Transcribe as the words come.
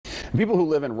People who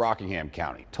live in Rockingham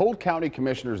County told county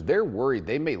commissioners they're worried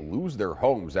they may lose their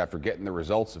homes after getting the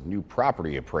results of new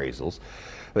property appraisals.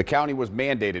 The county was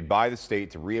mandated by the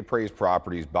state to reappraise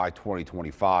properties by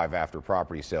 2025 after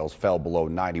property sales fell below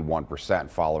 91%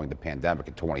 following the pandemic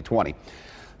in 2020.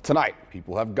 Tonight,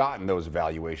 people have gotten those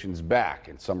valuations back,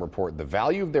 and some report the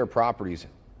value of their properties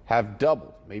have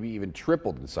doubled, maybe even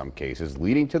tripled in some cases,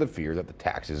 leading to the fear that the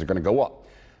taxes are going to go up.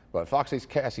 But Fox 8's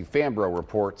Cassie Fambro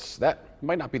reports that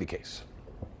might not be the case.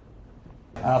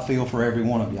 I feel for every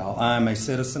one of y'all. I'm a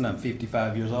citizen. I'm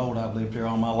 55 years old. I've lived here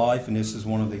all my life, and this is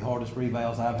one of the hardest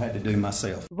revals I've had to do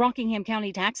myself. Rockingham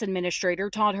County Tax Administrator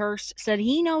Todd Hurst said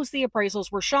he knows the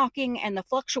appraisals were shocking and the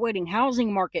fluctuating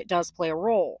housing market does play a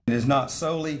role. It is not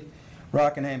solely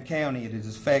Rockingham County, it is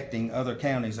affecting other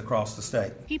counties across the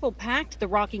state. People packed the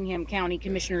Rockingham County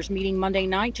Commissioners meeting Monday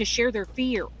night to share their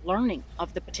fear, learning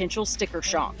of the potential sticker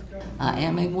shock. I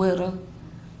am a widow.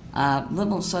 I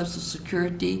live on Social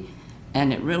Security,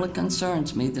 and it really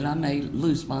concerns me that I may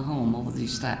lose my home over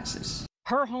these taxes.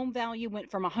 Her home value went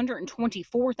from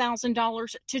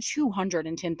 $124,000 to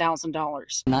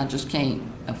 $210,000. And I just can't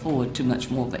afford too much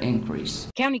more of an increase.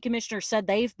 County commissioners said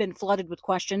they've been flooded with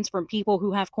questions from people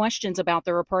who have questions about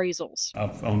their appraisals.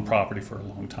 I've owned property for a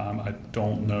long time. I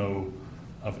don't know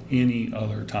of any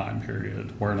other time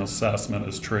period where an assessment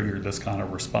has triggered this kind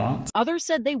of response. Others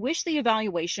said they wish the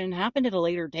evaluation happened at a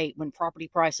later date when property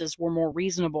prices were more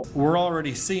reasonable. We're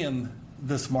already seeing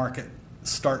this market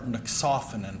starting to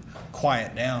soften and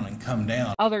quiet down and come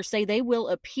down. Others say they will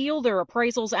appeal their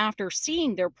appraisals after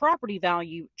seeing their property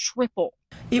value triple.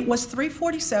 It was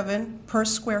 $347 per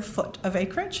square foot of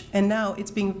acreage, and now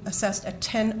it's being assessed at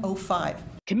 $1,005.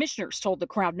 Commissioners told the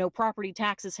crowd no property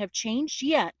taxes have changed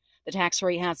yet. The tax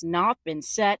rate has not been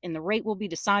set, and the rate will be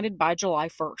decided by July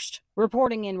 1st.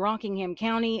 Reporting in Rockingham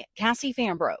County, Cassie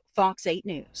Fambro, Fox 8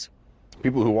 News.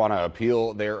 People who want to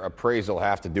appeal their appraisal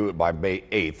have to do it by May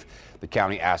 8th. The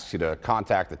county asks you to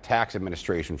contact the tax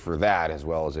administration for that, as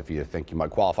well as if you think you might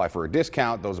qualify for a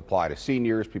discount. Those apply to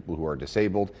seniors, people who are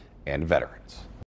disabled, and veterans.